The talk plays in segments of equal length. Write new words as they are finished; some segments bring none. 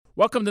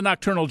Welcome to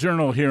Nocturnal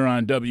Journal here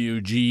on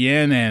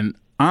WGN, and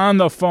on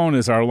the phone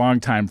is our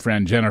longtime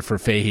friend Jennifer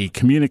Fahy,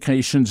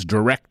 Communications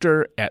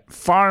Director at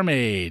Farm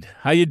Aid.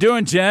 How you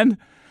doing, Jen?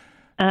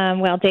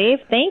 Well, Dave,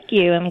 thank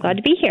you. I'm glad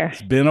to be here.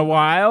 It's been a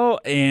while,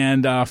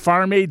 and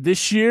Farm Aid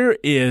this year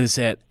is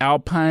at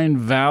Alpine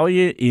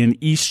Valley in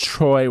East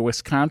Troy,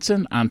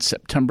 Wisconsin on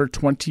September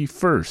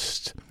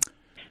 21st.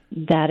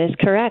 That is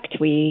correct.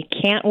 We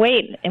can't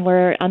wait, and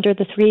we're under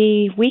the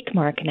 3-week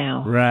mark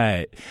now.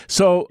 Right.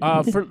 So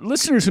for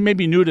listeners who may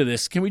be new to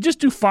this, can we just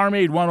do Farm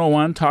Aid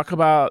 101, talk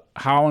about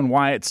how and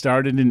why it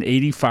started in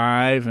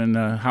 85 and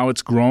how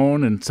it's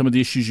grown and some of the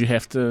issues you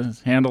have to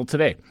handle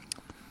today?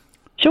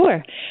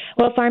 Sure.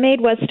 Well, Farm Aid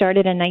was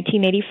started in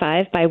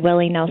 1985 by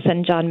Willie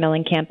Nelson, John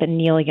Mellencamp, and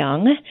Neil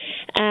Young.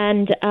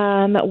 And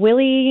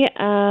Willie,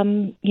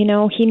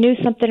 he knew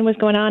something was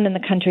going on in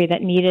the country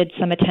that needed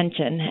some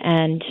attention,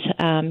 and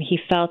he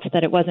felt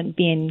that it wasn't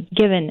being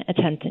given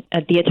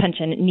the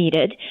attention it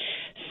needed.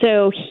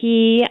 So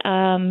he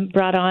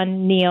brought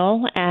on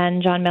Neil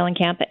and John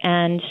Mellencamp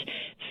and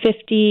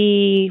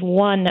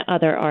 51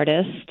 other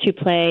artists to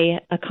play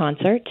a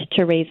concert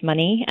to raise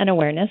money and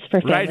awareness for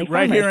family farmers.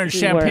 Right here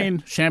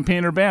in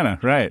Champaign-Urbana,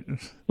 right.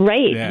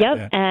 Right, yeah, yep.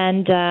 Yeah.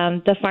 And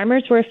the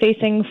farmers were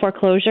facing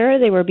foreclosure.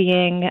 They were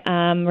being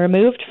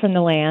removed from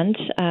the land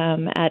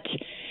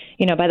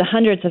by the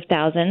hundreds of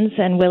thousands,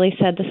 and Willie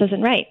said, this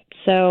isn't right.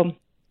 So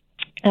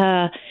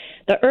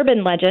the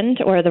urban legend,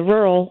 or the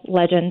rural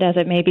legend, as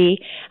it may be,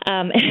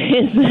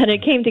 is that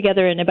it came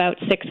together in about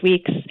 6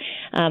 weeks.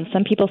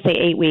 Some people say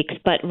 8 weeks,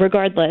 but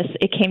regardless,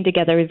 it came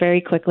together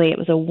very quickly. It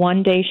was a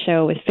one-day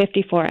show with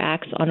 54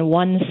 acts on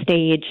one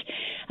stage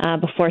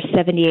before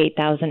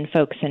 78,000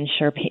 folks in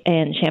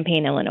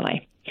Champaign,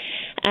 Illinois.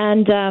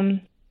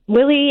 And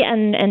Willie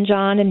and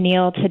John and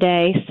Neil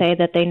today say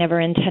that they never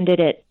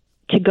intended it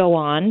to go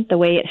on the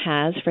way it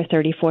has for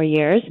 34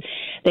 years.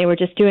 They were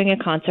just doing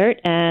a concert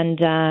and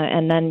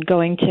then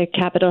going to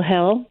Capitol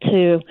Hill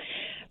to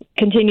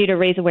continue to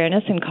raise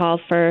awareness and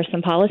call for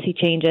some policy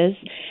changes.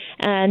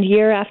 And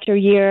year after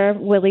year,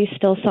 Willie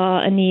still saw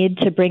a need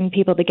to bring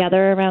people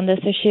together around this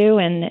issue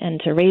and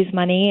to raise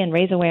money and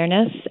raise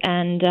awareness.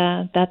 And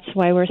that's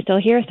why we're still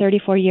here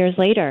 34 years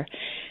later.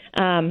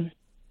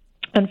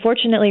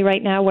 Unfortunately,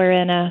 right now we're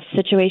in a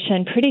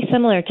situation pretty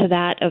similar to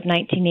that of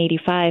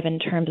 1985 in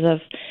terms of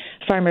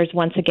farmers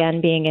once again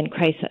being in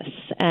crisis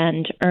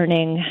and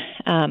earning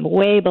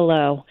way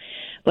below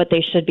what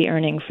they should be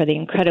earning for the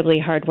incredibly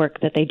hard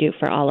work that they do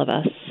for all of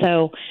us.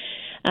 So,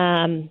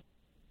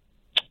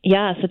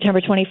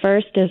 September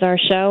 21st is our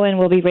show, and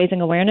we'll be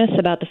raising awareness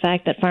about the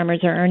fact that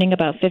farmers are earning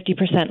about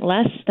 50%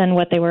 less than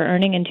what they were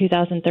earning in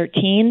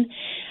 2013,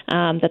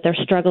 that they're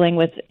struggling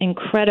with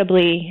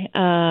incredibly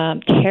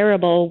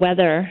terrible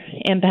weather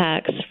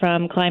impacts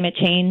from climate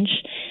change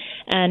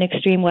and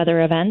extreme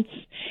weather events.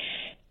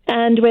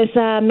 And with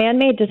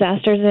man-made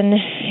disasters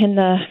in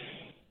the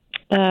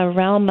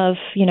realm of,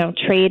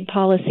 trade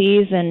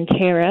policies and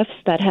tariffs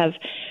that have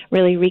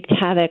really wreaked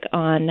havoc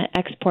on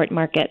export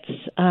markets,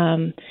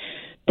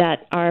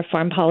 that our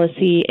farm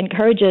policy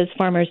encourages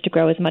farmers to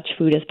grow as much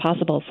food as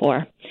possible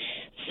for.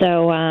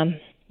 So,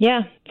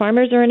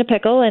 farmers are in a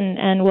pickle,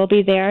 and we'll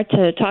be there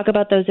to talk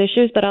about those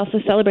issues, but also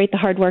celebrate the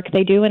hard work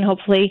they do and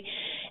hopefully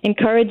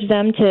encourage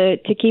them to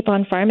keep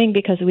on farming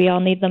because we all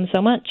need them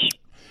so much.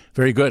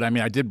 Very good. I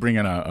mean, I did bring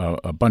in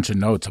a bunch of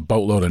notes, a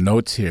boatload of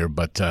notes here,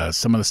 but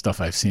some of the stuff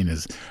I've seen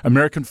is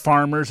American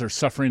farmers are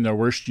suffering their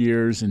worst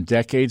years in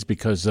decades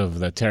because of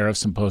the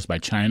tariffs imposed by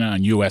China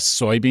on U.S.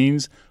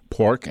 soybeans,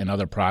 pork, and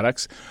other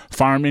products.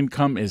 Farm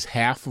income is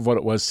half of what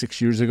it was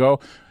 6 years ago.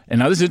 And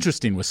now this is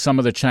interesting, with some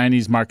of the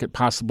Chinese market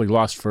possibly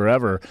lost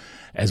forever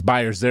as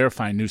buyers there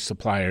find new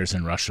suppliers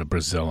in Russia,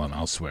 Brazil, and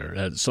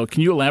elsewhere. So can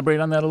you elaborate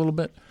on that a little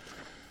bit?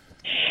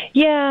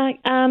 Yeah,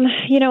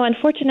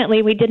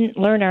 unfortunately, we didn't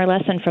learn our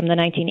lesson from the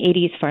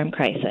 1980s farm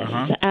crisis.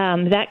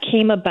 That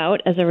came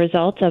about as a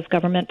result of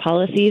government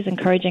policies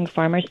encouraging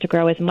farmers to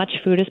grow as much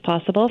food as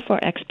possible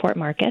for export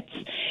markets.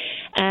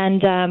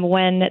 And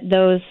when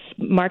those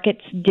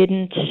markets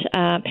didn't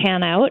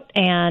pan out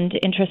and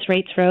interest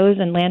rates rose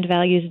and land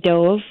values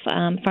dove,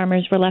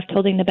 farmers were left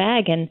holding the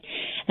bag,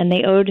 and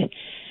they owed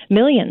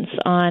millions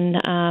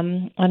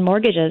on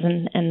mortgages,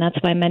 and that's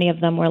why many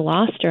of them were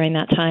lost during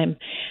that time.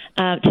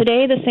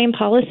 Today, the same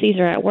policies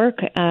are at work.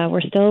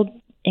 We're still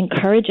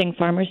encouraging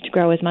farmers to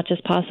grow as much as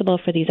possible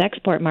for these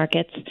export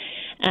markets,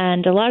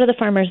 and a lot of the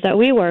farmers that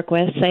we work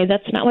with say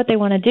that's not what they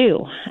want to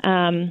do.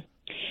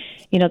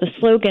 The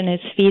slogan is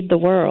 "Feed the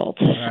World."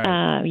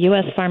 Right.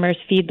 U.S. farmers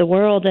feed the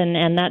world,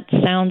 and that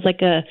sounds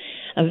like a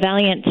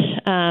valiant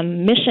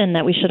mission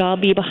that we should all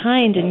be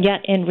behind, and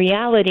yet in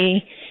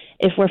reality,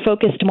 if we're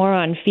focused more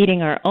on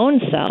feeding our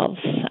own selves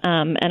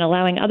and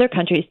allowing other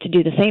countries to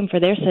do the same for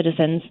their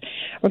citizens,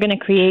 we're going to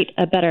create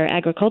a better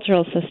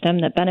agricultural system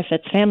that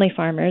benefits family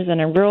farmers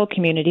and our rural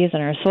communities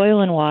and our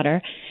soil and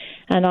water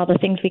and all the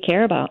things we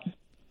care about.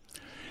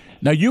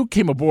 Now, you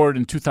came aboard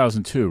in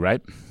 2002,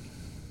 right?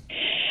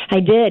 I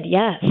did,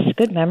 yes.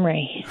 Good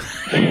memory.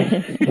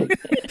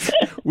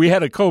 We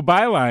had a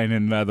co-byline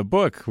in the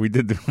book. We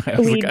did. I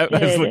was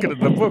looking at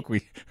the book.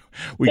 We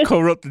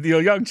co-wrote the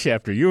Neil Young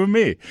chapter. You and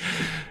me.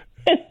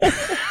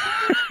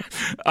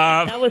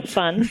 That was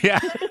fun. Yeah.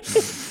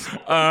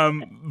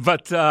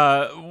 But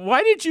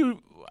why did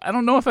you? I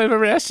don't know if I've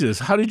ever asked you this.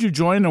 How did you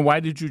join, and why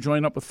did you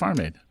join up with Farm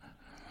Aid?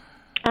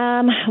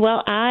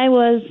 Well, I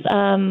was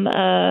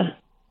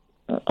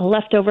a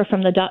leftover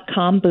from the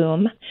 .com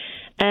boom,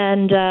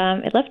 and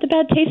it left a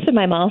bad taste in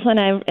my mouth, and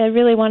I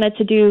really wanted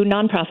to do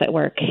nonprofit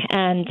work.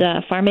 And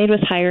Farm Aid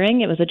was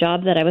hiring. It was a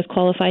job that I was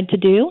qualified to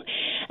do,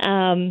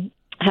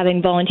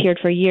 having volunteered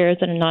for years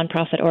at a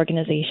nonprofit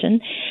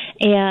organization.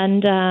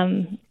 And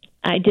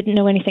I didn't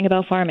know anything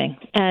about farming.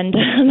 And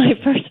my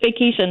first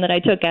vacation that I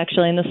took,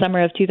 actually, in the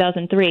summer of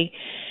 2003,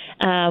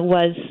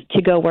 was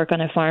to go work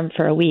on a farm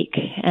for a week.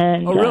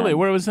 And, oh, really?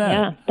 Where was that?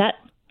 Yeah,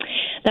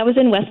 that was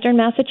in Western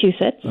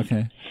Massachusetts.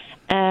 Okay.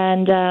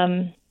 And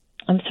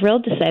I'm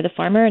thrilled to say the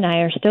farmer and I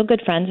are still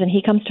good friends, and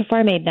he comes to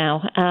Farm Aid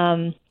now.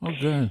 Oh,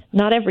 good.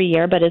 Not every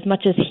year, but as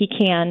much as he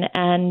can.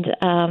 And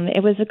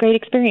it was a great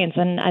experience,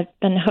 and I've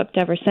been hooked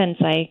ever since.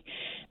 I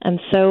am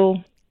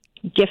so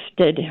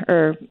gifted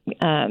or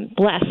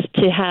blessed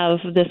to have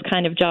this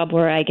kind of job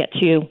where I get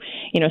to,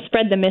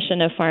 spread the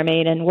mission of Farm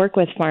Aid and work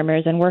with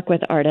farmers and work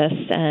with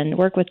artists and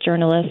work with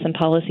journalists and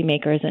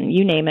policymakers and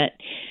you name it.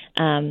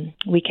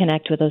 We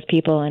connect with those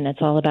people, and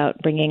it's all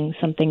about bringing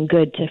something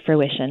good to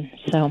fruition.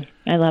 So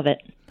I love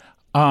it.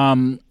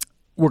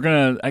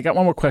 I got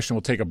one more question.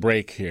 We'll take a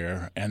break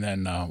here, and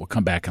then we'll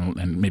come back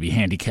and maybe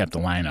handicap the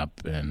lineup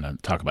and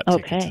talk about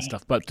tickets and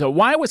stuff. But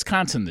why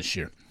Wisconsin this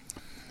year?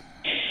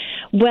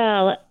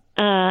 Well,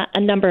 a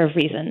number of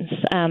reasons.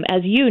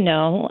 As you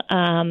know,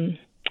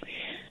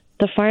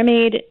 the Farm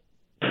Aid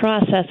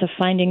process of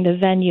finding the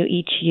venue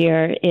each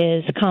year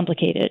is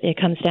complicated. It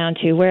comes down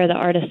to where the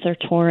artists are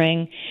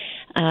touring,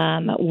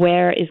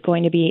 where is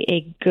going to be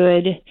a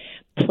good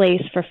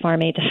place for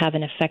Farm Aid to have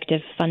an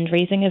effective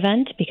fundraising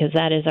event, because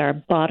that is our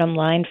bottom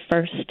line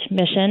first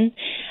mission.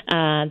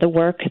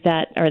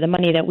 The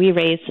money that we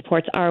raise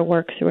supports our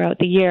work throughout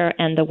the year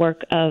and the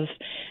work of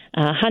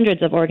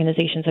hundreds of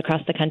organizations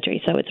across the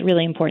country. So it's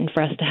really important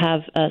for us to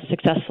have a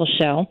successful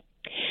show.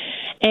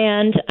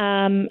 And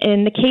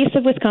in the case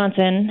of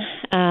Wisconsin,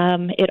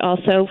 it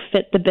also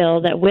fit the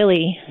bill that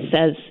Willie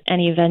says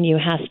any venue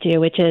has to,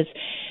 which is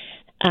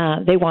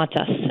they want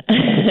us.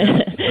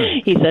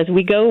 He says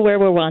we go where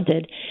we're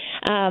wanted.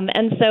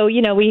 And so,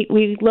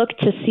 we look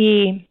to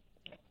see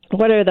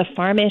what are the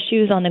farm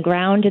issues on the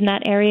ground in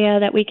that area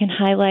that we can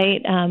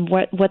highlight,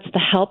 what's the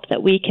help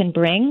that we can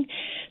bring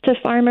to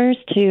farmers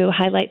to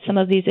highlight some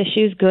of these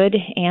issues, good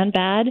and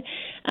bad.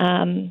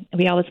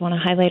 We always want to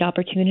highlight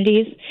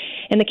opportunities.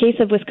 In the case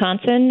of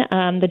Wisconsin,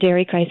 the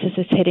dairy crisis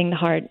is hitting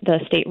the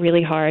state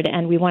really hard,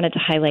 and we wanted to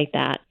highlight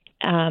that.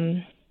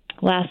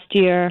 Last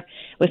year,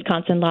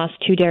 Wisconsin lost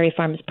 2 dairy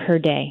farms per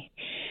day.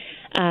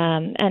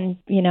 And,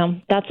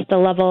 that's the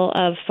level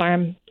of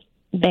farm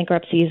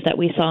bankruptcies that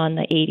we saw in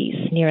the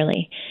 80s,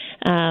 nearly.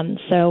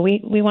 So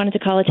we wanted to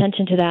call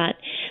attention to that.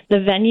 The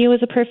venue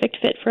is a perfect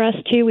fit for us,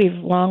 too. We've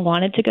long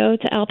wanted to go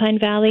to Alpine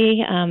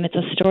Valley. It's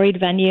a storied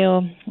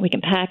venue. We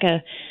can pack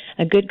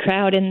a good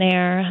crowd in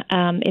there.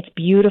 It's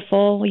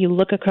beautiful. You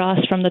look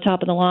across from the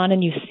top of the lawn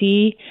and you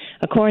see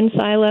a corn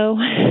silo.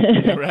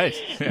 Right.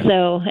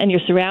 Yeah. And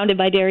you're surrounded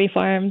by dairy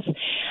farms.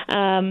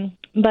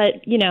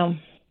 But,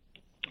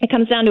 it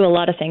comes down to a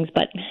lot of things,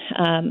 but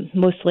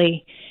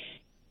mostly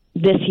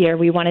this year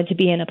we wanted to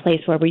be in a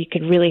place where we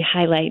could really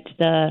highlight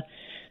the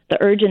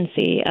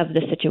urgency of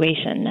the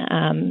situation,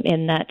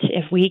 in that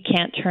if we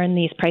can't turn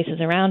these prices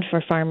around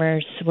for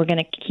farmers, we're going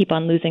to keep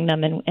on losing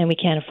them, and we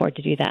can't afford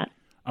to do that.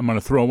 I'm going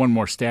to throw one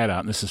more stat out,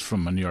 and this is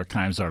from a New York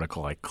Times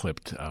article I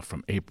clipped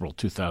from April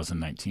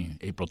 2019,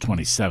 April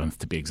 27th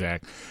to be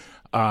exact.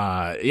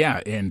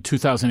 In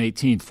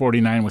 2018,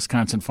 49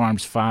 Wisconsin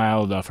farms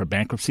filed for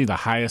bankruptcy, the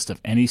highest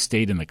of any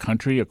state in the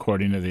country,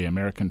 according to the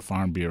American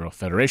Farm Bureau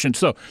Federation.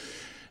 So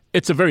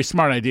it's a very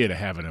smart idea to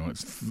have it.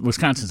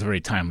 Wisconsin's a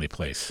very timely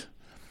place.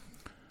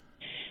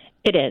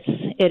 It is.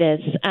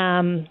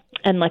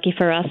 And lucky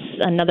for us,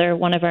 another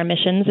one of our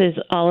missions is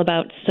all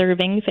about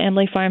serving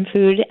family farm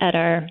food at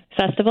our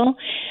festival.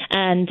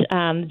 And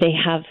they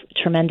have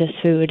tremendous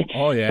food.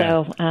 Oh, yeah.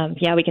 So,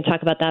 we can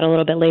talk about that a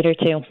little bit later,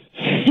 too.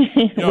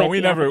 No, we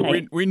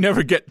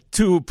never get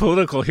too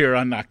political here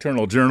on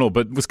Nocturnal Journal,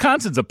 but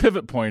Wisconsin's a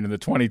pivot point in the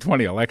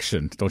 2020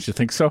 election. Don't you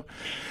think so?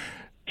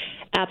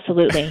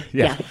 Absolutely,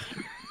 yeah.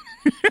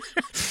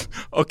 Yes.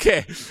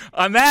 Okay.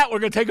 On that, we're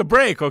going to take a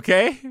break,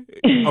 okay?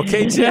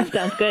 Okay, Jen?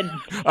 Sounds good.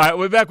 All right,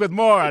 we're back with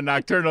more on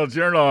Nocturnal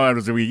Journal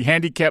as we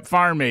handicap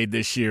Farm Aid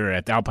this year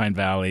at Alpine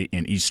Valley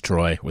in East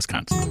Troy,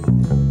 Wisconsin.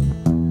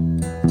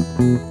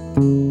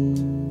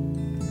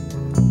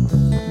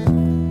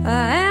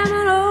 I am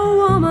an old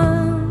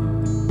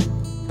woman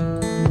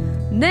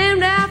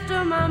named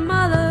after my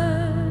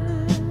mother.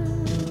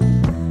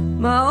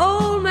 My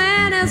old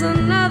man is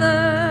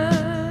another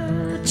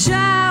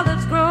child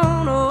that's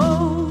grown old.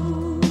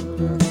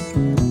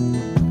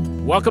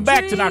 Welcome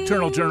back to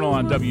Nocturnal Journal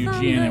on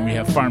WGN, and we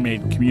have Farm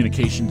Aid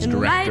Communications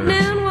Director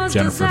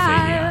Jennifer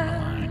Fahy on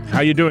the line.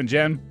 How you doing,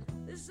 Jen?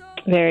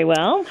 Very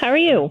well. How are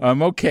you?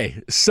 I'm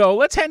okay. So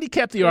let's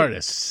handicap the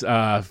artists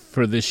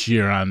for this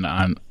year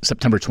on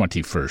September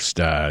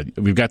 21st.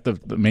 We've got the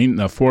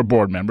main four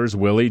board members,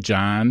 Willie,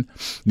 John,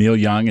 Neil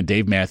Young, and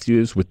Dave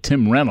Matthews, with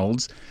Tim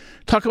Reynolds.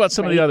 Talk about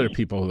some of the other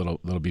people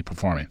that'll be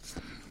performing.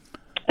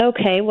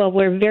 Okay, well,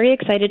 we're very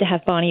excited to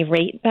have Bonnie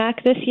Raitt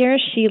back this year.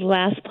 She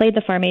last played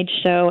the Farm Aid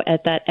show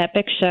at that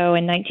epic show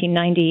in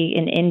 1990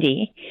 in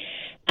Indy,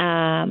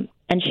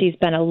 and she's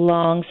been a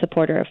long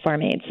supporter of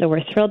Farm Aid, so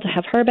we're thrilled to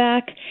have her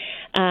back.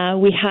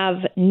 We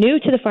have new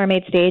to the Farm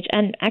Aid stage,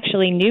 and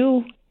actually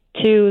new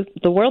to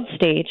the world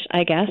stage,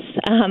 I guess,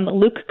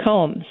 Luke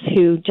Combs,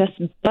 who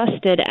just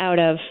busted out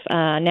of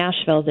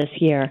Nashville this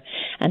year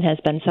and has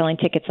been selling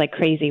tickets like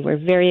crazy. We're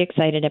very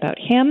excited about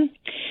him.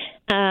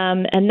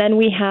 And then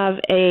we have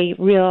a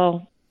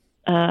real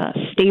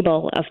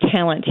stable of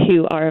talent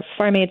who are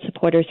Farm Aid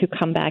supporters who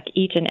come back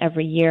each and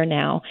every year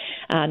now.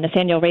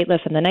 Nathaniel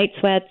Rateliff and the Night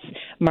Sweats,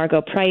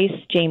 Margot Price,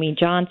 Jamie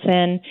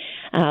Johnson,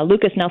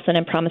 Lucas Nelson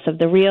and Promise of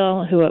the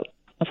Real, who,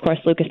 of course,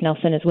 Lucas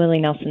Nelson is Willie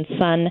Nelson's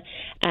son,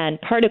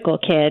 and Particle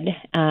Kid,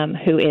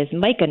 who is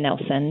Micah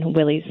Nelson,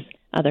 Willie's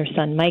other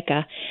son,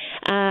 Micah.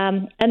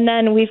 And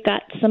then we've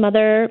got some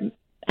other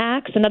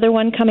acts, another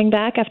one coming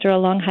back after a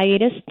long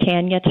hiatus,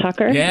 Tanya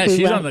Tucker,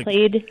 who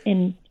played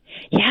in...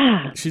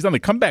 Yeah. She's on the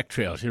comeback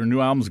trail. Her new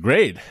album's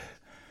great.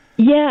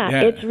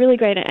 Yeah, it's really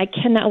great. I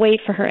cannot wait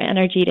for her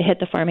energy to hit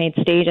the Farm Aid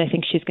stage. I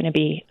think she's going to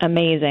be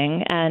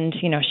amazing. And,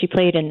 you know, she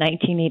played in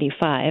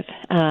 1985,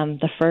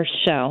 the first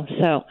show.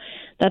 So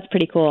that's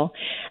pretty cool.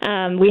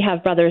 We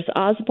have Brothers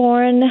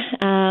Osborne,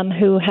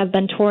 who have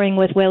been touring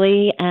with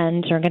Willie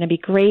and are going to be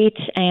great.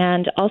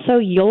 And also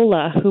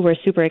Yola, who we're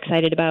super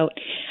excited about.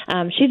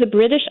 She's a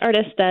British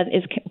artist that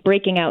is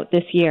breaking out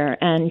this year,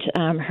 and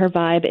her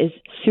vibe is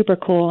super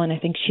cool, and I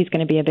think she's going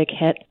to be a big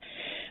hit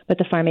with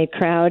the Farm Aid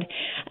crowd.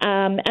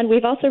 And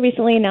we've also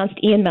recently announced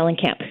Ian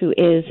Mellencamp, who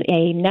is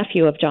a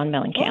nephew of John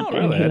Mellencamp. Oh,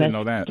 really? And who I didn't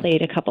know that.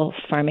 Played a couple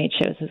Farm Aid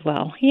shows as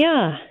well.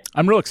 Yeah.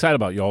 I'm real excited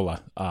about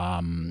Yola.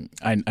 I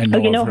know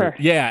you know her.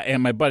 Yeah,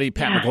 and my buddy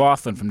Pat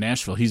McLaughlin from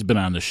Nashville, he's been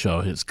on the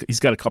show. He's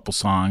got a couple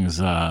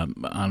songs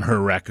on her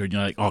record. You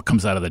know, like all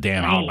comes out of the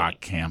Dan Auerbach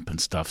camp and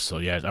stuff. So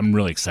yeah, I'm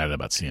really excited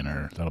about seeing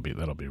her. That'll be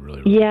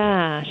really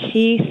yeah. Good.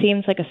 She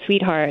seems like a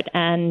sweetheart,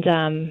 and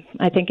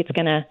I think it's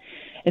gonna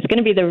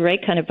be the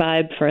right kind of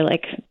vibe for,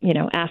 like, you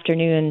know,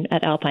 afternoon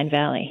at Alpine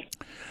Valley.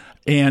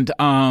 And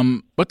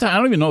what time? I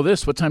don't even know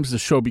this. What time does the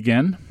show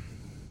begin?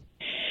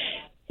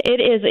 It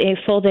is a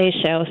full-day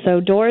show, so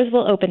doors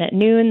will open at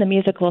noon. The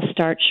music will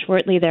start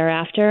shortly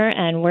thereafter,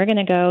 and we're going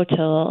to go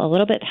till a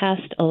little bit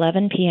past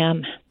 11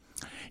 p.m.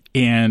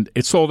 And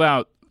it sold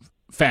out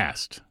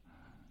fast.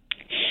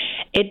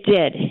 It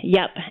did.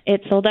 Yep.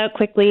 It sold out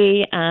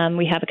quickly.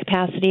 We have a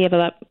capacity of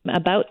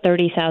about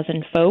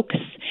 30,000 folks.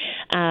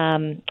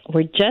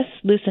 We're just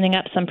loosening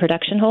up some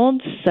production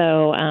holds.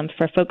 So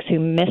for folks who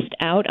missed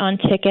out on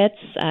tickets,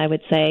 I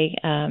would say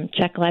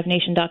check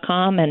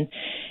livenation.com, and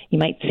you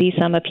might see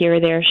some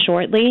appear there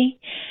shortly.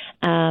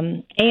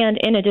 And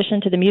in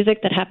addition to the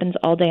music that happens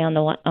all day on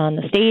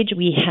the stage,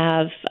 we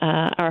have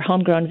our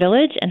Homegrown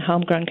Village and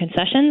Homegrown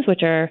Concessions,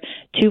 which are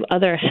two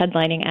other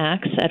headlining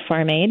acts at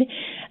Farm Aid.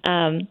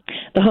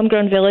 The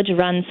Homegrown Village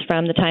runs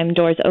from the time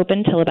doors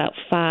open till about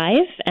 5,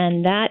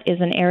 and that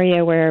is an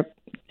area where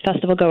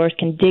festival goers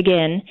can dig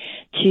in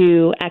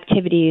to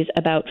activities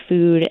about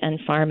food and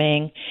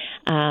farming.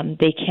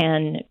 They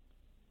can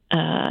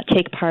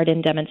take part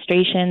in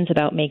demonstrations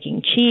about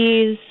making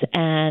cheese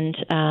and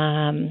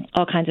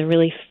all kinds of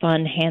really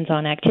fun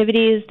hands-on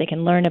activities. They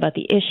can learn about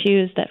the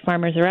issues that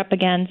farmers are up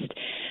against,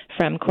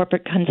 from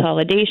corporate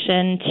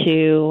consolidation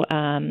to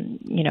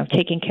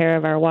taking care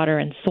of our water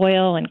and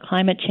soil and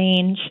climate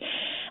change.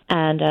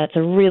 And it's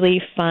a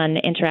really fun,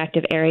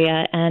 interactive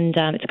area, and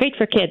it's great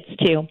for kids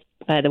too.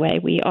 By the way,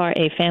 we are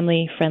a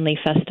family-friendly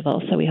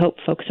festival, so we hope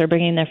folks are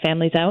bringing their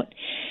families out.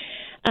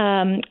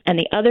 And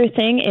the other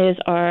thing is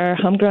our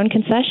homegrown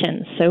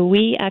concessions. So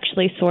we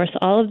actually source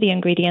all of the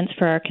ingredients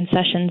for our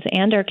concessions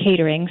and our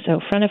catering. So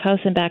front of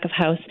house and back of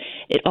house,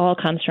 it all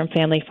comes from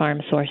family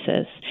farm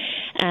sources.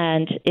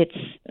 And it's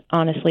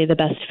honestly the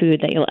best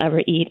food that you'll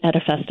ever eat at a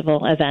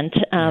festival event.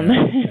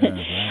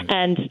 Right.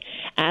 And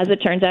as it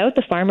turns out,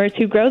 the farmers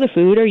who grow the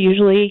food are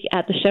usually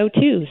at the show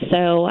too.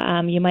 So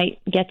you might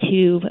get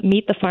to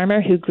meet the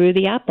farmer who grew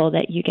the apple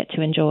that you get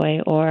to enjoy,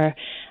 or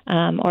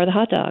the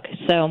hot dog.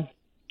 So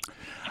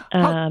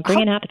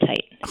bring an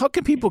appetite. How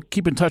can people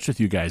keep in touch with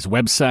you guys?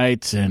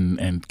 Websites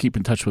and keep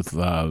in touch with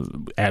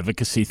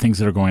advocacy, things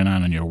that are going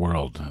on in your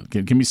world.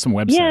 Give me some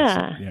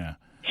websites. Yeah.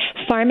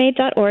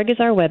 Farmaid.org is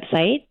our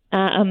website.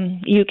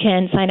 You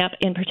can sign up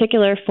in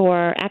particular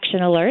for action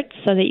alerts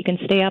so that you can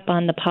stay up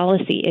on the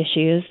policy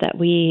issues that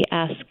we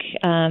ask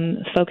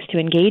folks to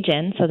engage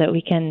in, so that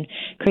we can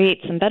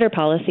create some better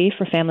policy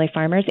for family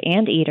farmers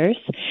and eaters.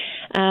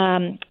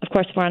 Of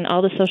course, we're on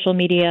all the social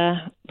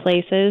media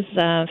places,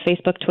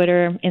 Facebook,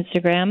 Twitter,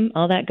 Instagram,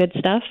 all that good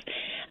stuff.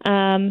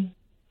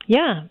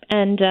 Yeah,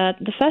 and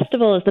the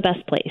festival is the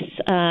best place.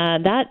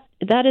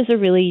 That is a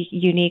really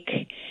unique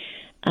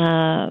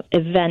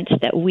event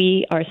that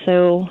we are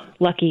so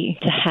lucky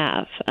to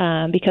have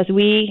because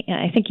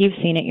I think you've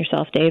seen it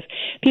yourself, Dave.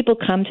 People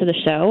come to the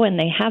show and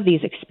they have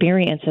these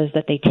experiences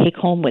that they take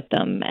home with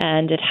them,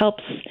 and it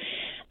helps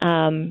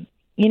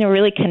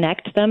really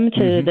connect them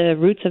to the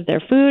roots of their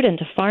food and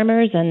to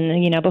farmers. And,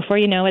 before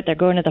you know it, they're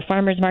going to the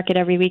farmer's market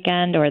every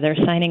weekend, or they're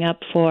signing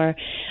up for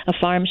a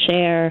farm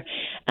share.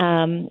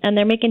 And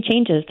they're making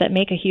changes that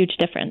make a huge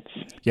difference.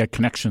 Yeah,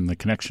 the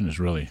connection is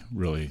really,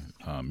 really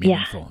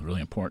meaningful,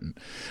 really important.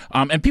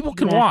 And people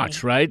can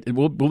watch, right?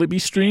 Will it be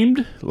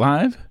streamed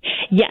live?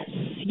 Yes.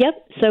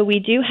 Yep. So we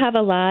do have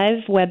a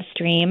live web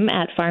stream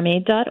at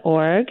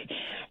farmaid.org,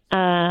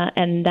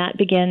 and that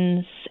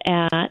begins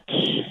at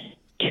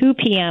 2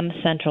 p.m.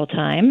 Central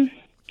Time.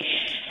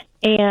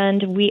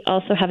 And we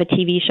also have a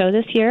TV show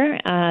this year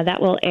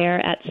that will air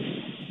at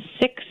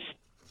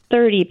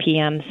 6:30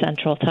 p.m.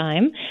 Central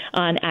Time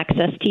on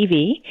Access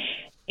TV.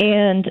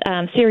 And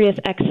Sirius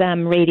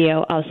XM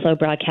Radio also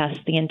broadcasts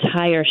the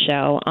entire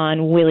show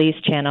on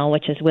Willie's channel,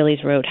 which is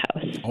Willie's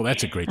Roadhouse. Oh,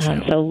 that's a great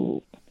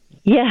channel.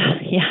 Yeah,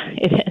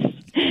 it is.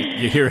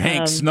 You hear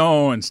Hank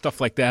Snow and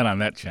stuff like that on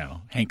that channel.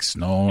 Hank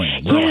Snow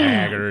and Merle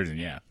Haggard, and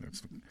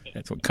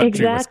that's what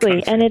country was.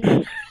 Exactly,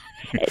 and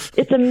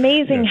it's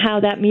amazing how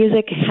that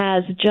music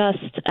has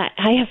just.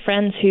 I have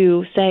friends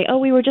who say, "Oh,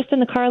 we were just in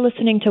the car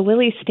listening to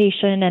Willie's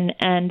station,"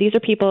 and these are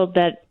people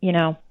that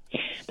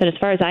that, as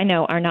far as I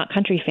know, are not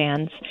country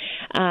fans,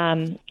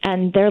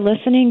 and they're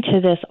listening to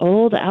this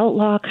old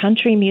outlaw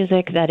country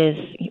music that is,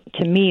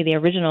 to me, the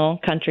original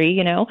country.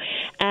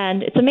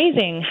 And it's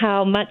amazing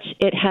how much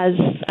it has.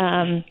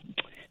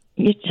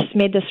 It just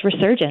made this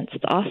resurgence.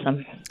 It's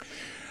awesome.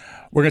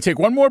 We're going to take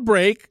one more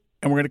break.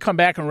 And we're going to come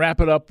back and wrap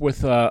it up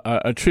with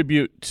a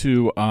tribute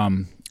to a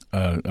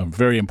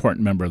very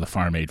important member of the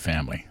Farm Aid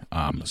family.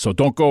 So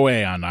don't go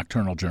away on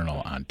Nocturnal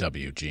Journal on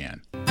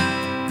WGN.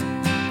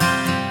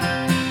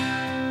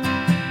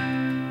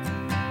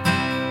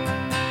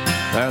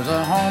 There's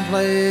a home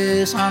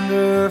place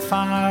under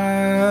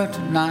fire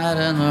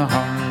tonight in the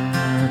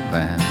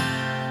heartland,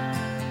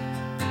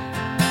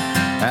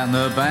 and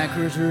the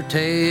bankers are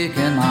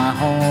taking my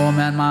home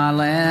and my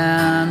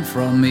land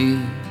from me.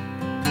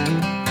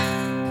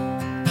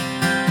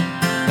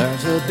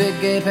 There's a big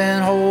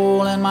gaping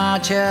hole in my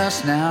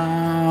chest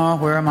now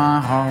where my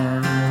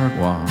heart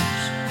was,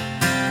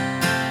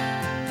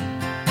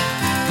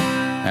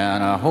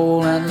 and a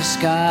hole in the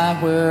sky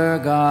where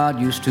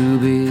God used to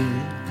be.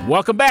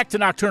 Welcome back to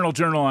Nocturnal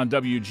Journal on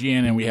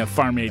WGN, and we have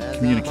Farm Aid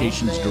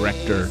Communications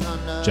Director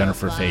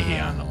Jennifer Fahy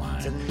on the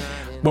line.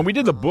 When we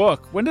did the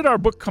book, when did our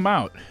book come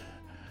out?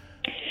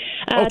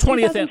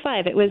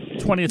 2005. It was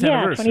 20th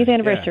anniversary. 20th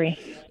anniversary.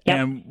 Yeah. Yep.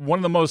 And one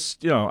of the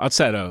most,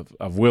 outside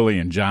of Willie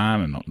and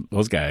John and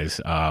those guys,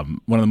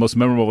 one of the most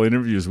memorable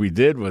interviews we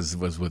did was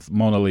with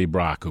Mona Lee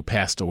Brock, who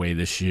passed away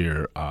this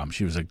year.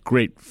 She was a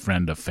great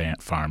friend of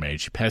Farm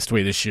Aid. She passed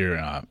away this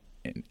year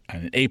in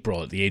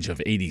April at the age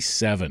of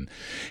 87.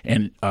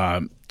 And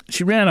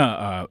she ran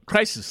a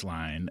crisis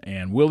line,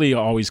 and Willie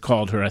always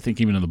called her, I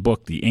think even in the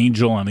book, the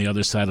angel on the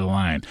other side of the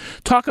line.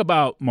 Talk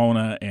about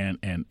Mona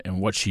and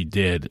what she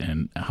did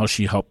and how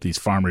she helped these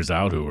farmers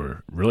out who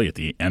were really at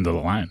the end of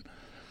the line.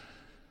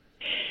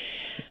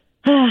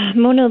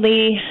 Mona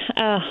Lee,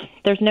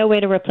 there's no way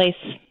to replace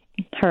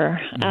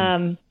her.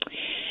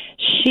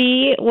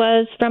 She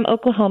was from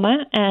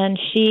Oklahoma, and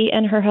she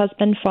and her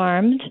husband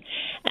farmed,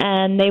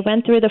 and they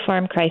went through the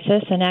farm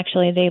crisis, and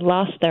actually they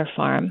lost their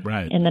farm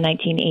in the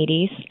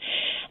 1980s.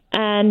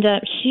 And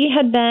she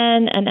had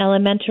been an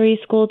elementary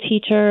school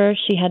teacher.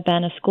 She had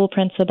been a school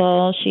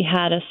principal. She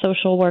had a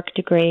social work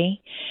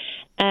degree.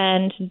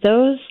 And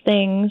those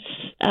things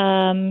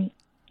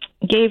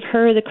gave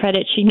her the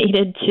credit she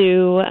needed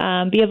to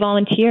be a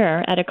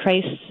volunteer at a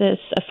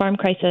farm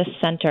crisis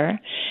center.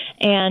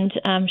 And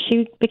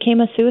she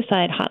became a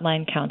suicide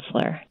hotline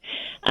counselor.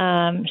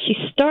 She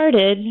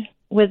started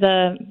with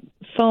a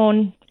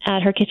phone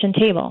at her kitchen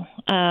table,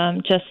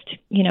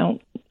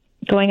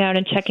 going out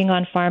and checking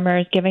on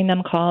farmers, giving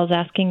them calls,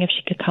 asking if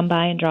she could come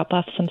by and drop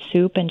off some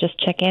soup and just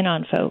check in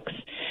on folks.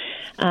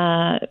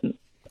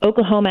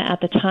 Oklahoma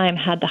at the time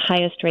had the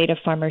highest rate of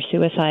farmer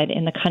suicide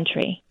in the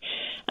country.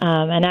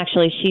 And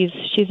actually,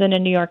 she's in a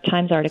New York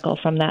Times article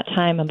from that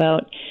time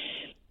about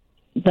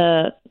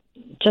the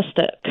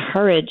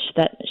courage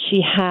that she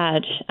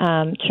had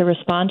to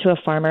respond to a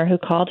farmer who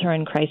called her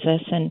in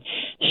crisis, and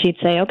she'd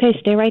say, "Okay,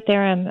 stay right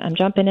there. I'm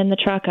jumping in the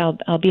truck.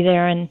 I'll be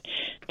there in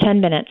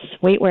 10 minutes.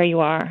 Wait where you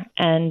are."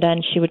 And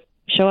then she would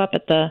show up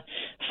at the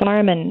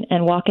farm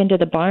and walk into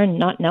the barn,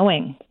 not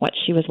knowing what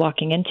she was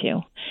walking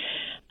into.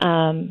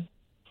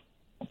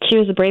 She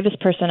was the bravest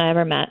person I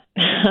ever met.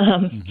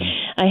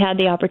 I had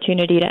the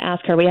opportunity to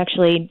ask her. We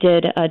actually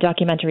did a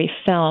documentary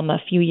film a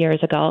few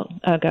years ago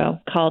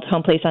called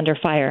Home Place Under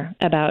Fire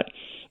about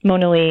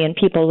Mona Lee and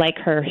people like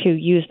her who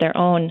used their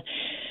own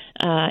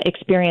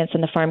experience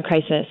in the farm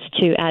crisis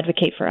to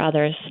advocate for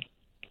others.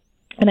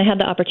 And I had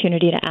the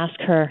opportunity to ask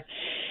her,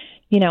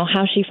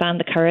 how she found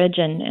the courage,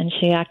 and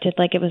she acted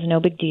like it was no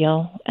big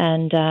deal.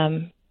 And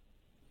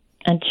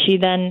she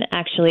then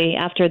actually,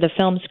 after the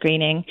film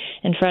screening,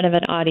 in front of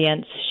an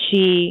audience,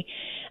 she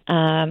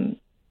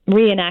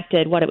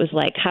reenacted what it was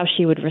like, how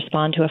she would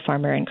respond to a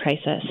farmer in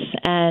crisis.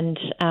 And,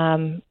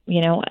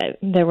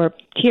 there were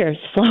tears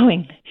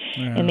flowing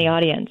in the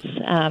audience.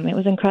 It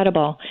was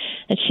incredible.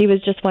 And she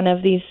was just one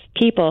of these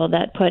people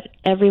that put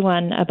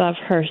everyone above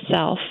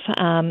herself,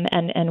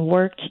 and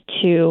worked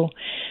to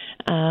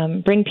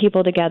bring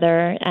people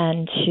together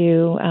and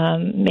to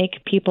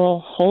make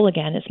people whole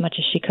again as much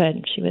as she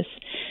could. She was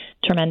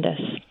tremendous.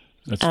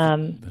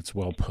 That's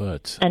well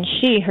put. And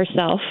she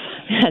herself,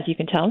 as you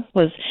can tell,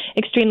 was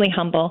extremely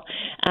humble.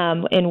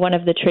 In one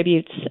of the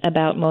tributes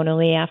about Mona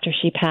Lee after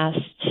she passed,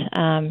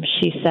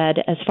 she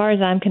said, "As far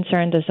as I'm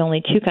concerned, there's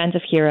only two kinds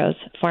of heroes,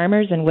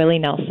 farmers and Willie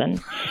Nelson."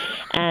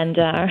 And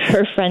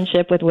her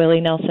friendship with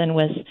Willie Nelson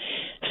was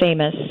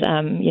famous.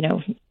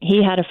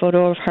 He had a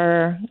photo of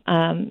her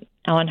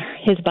on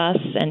his bus,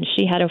 and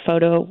she had a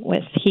photo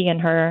with he and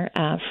her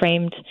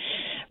framed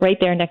right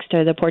there next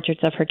to the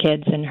portraits of her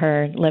kids in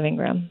her living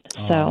room.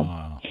 So,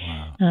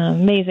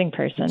 amazing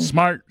person.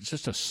 Smart,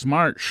 just a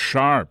smart,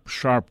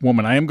 sharp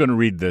woman. I am going to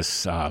read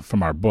this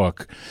from our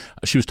book.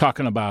 She was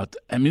talking about,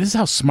 this is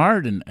how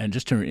smart and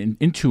just her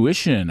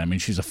intuition.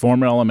 She's a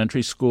former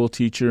elementary school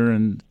teacher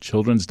and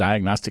children's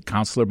diagnostic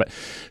counselor, but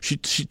she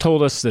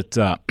told us that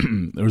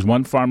there was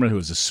one farmer who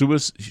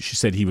was she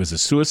said he was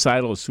as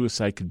suicidal as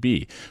suicide could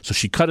be. So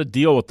she cut a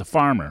deal with the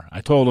farmer.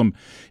 I told him,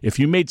 if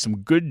you made some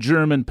good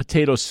German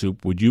potato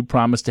soup, would you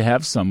promise to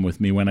have some with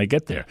me when I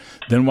get there?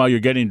 Then while you're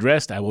getting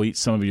dressed, I will eat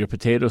some of your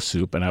potato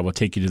soup and I will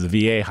take you to the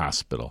VA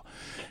hospital.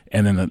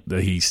 And then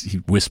he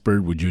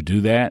whispered, would you do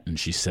that? And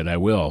she said, I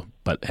will,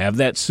 but have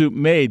that soup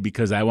made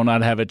because I will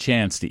not have a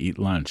chance to eat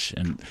lunch.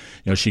 And,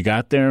 she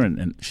got there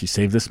and she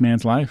saved this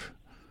man's life.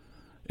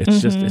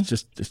 It's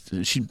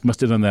just, she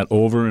must have done that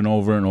over and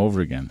over and over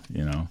again,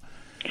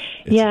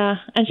 Yeah.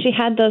 And she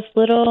had those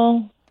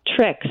little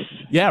tricks.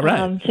 Yeah,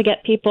 right. To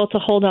get people to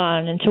hold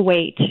on and to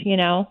wait,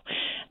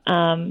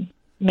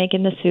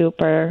 making the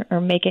soup or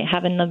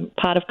having the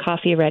pot of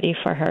coffee ready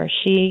for her.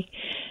 She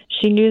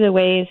knew the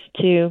ways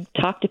to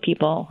talk to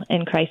people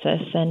in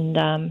crisis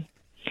and,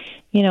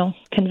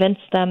 convince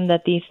them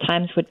that these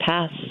times would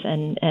pass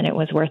and it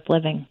was worth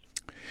living.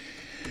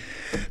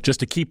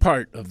 Just a key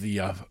part of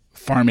the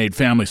Farm Aid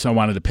family, so I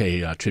wanted to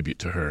pay tribute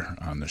to her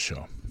on the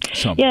show.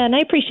 So. Yeah, and I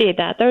appreciate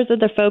that. Those are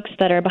the folks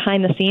that are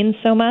behind the scenes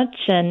so much,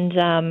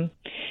 and,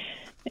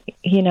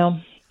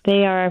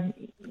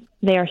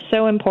 they are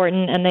so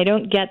important, and they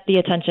don't get the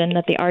attention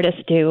that the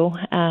artists do,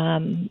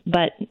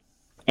 but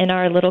in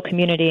our little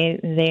community,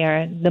 they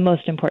are the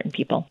most important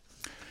people.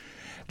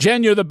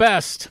 Jen, you're the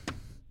best.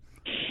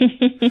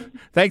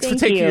 Thanks for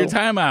taking your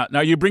time out.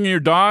 Now, you bringing your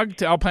dog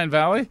to Alpine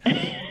Valley?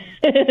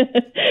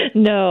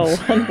 No,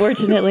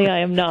 unfortunately, I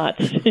am not.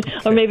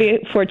 Or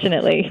maybe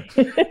fortunately.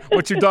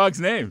 What's your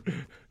dog's name?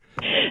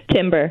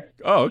 Timber.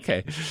 Oh,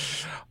 okay.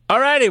 All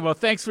righty. Well,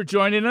 thanks for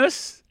joining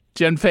us.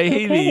 Jen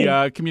Fahy,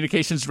 the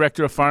Communications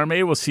Director of Farm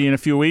Aid. We'll see you in a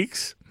few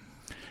weeks.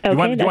 Okay,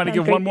 you want to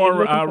give one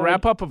more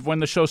wrap-up of when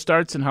the show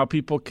starts and how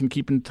people can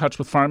keep in touch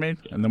with Farm Aid?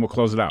 And then we'll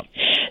close it out.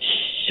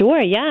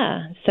 Sure,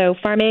 yeah. So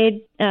Farm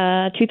Aid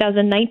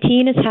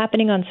 2019 is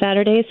happening on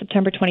Saturday,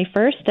 September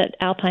 21st at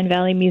Alpine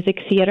Valley Music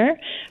Theater.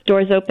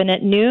 Doors open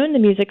at noon. The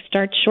music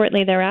starts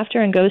shortly thereafter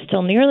and goes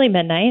till nearly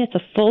midnight. It's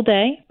a full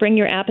day. Bring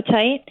your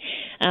appetite.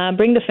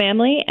 Bring the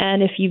family.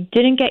 And if you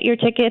didn't get your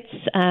tickets,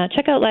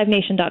 check out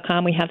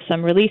livenation.com. We have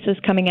some releases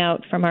coming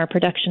out from our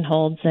production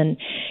holds, and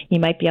you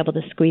might be able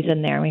to squeeze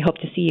in there. We hope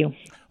to see you.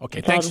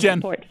 Okay, thanks, Jen.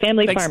 Support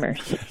family farmers.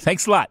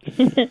 Thanks a lot.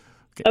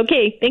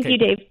 Okay, thank you,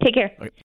 Dave. Take care. Okay.